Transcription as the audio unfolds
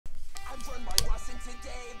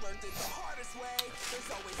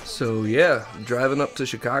So yeah, driving up to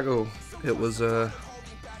Chicago, it was a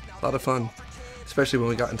lot of fun, especially when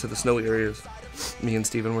we got into the snowy areas. Me and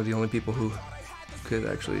Steven were the only people who could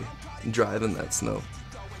actually drive in that snow.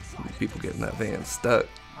 People getting that van stuck.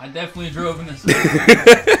 I definitely drove in the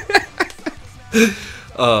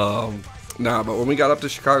snow. Nah, but when we got up to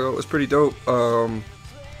Chicago, it was pretty dope. It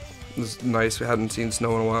was nice. We hadn't seen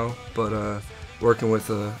snow in a while, but working with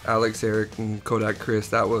Alex, Eric, and Kodak Chris,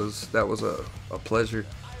 that was a pleasure.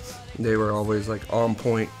 They were always like on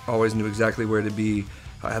point, always knew exactly where to be.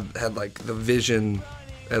 I had like the vision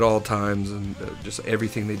at all times, and just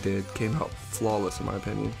everything they did came out flawless in my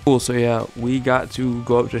opinion. Cool. So yeah, we got to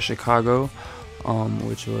go up to Chicago,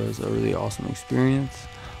 which was a really awesome experience.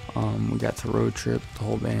 We got to road trip, the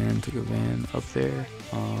whole band took a van up there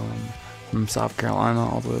from South Carolina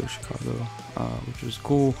all the way to Chicago, which was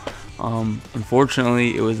cool.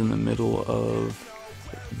 Unfortunately, it was in the middle of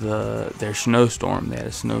their snowstorm. They had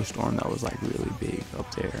a snowstorm that was like really big up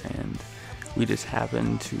there, and we just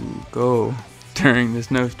happened to go during the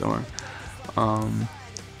snowstorm.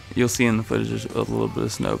 You'll see in the footage there's a little bit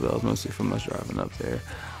of snow, but that was mostly from us driving up there.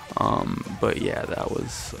 But yeah, that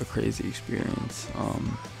was a crazy experience.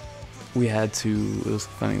 It was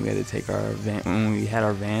funny, we had to take our van, when we had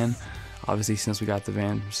our van, obviously since we got the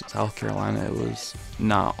van from South Carolina, it was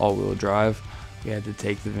not all-wheel drive. We had to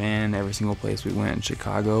take the van every single place we went in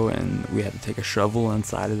Chicago, and we had to take a shovel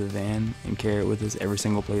inside of the van and carry it with us every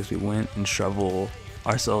single place we went and shovel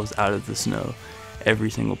ourselves out of the snow every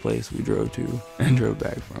single place we drove to and drove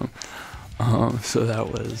back from. So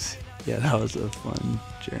that was a fun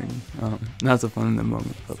journey. Not so fun in the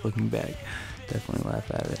moment, but looking back, definitely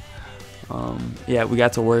laugh at it. Yeah, we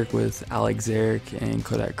got to work with Alex, Eric, and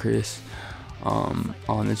Kodak Chris on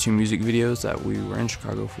the 2 music videos that we were in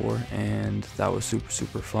Chicago for, and that was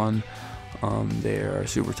super fun. They are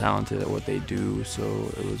super talented at what they do, so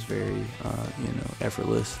it was very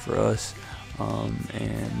effortless for us,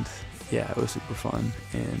 and yeah, it was super fun,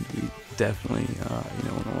 and we definitely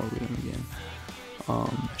want to work with them again.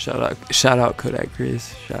 Shout out Kodak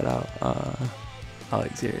Chris, shout out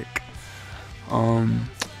Alex, Eric.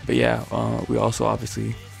 But yeah, we also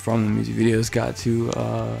obviously from the music videos got to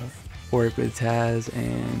work with Taz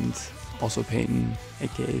and also Peyton,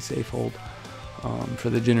 aka Safehold, for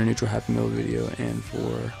the gender neutral Happy Meal video and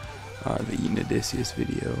for the Eton Edicius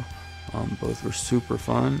video. Both were super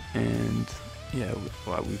fun, and yeah,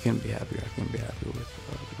 we couldn't be happier. I couldn't be happier with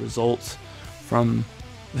the results from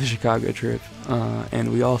the Chicago trip.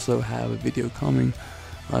 And we also have a video coming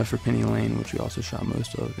for Penny Lane, which we also shot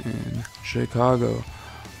most of in Chicago.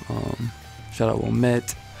 Shout out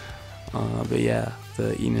Wilmette. But yeah,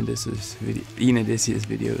 the Eton Edicius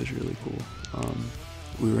video is really cool.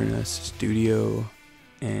 We were in a studio,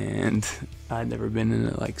 and I'd never been in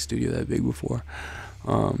a studio that big before.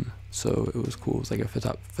 So it was cool. It was like a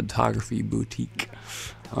photography boutique.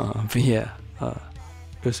 But yeah,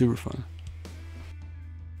 it was super fun.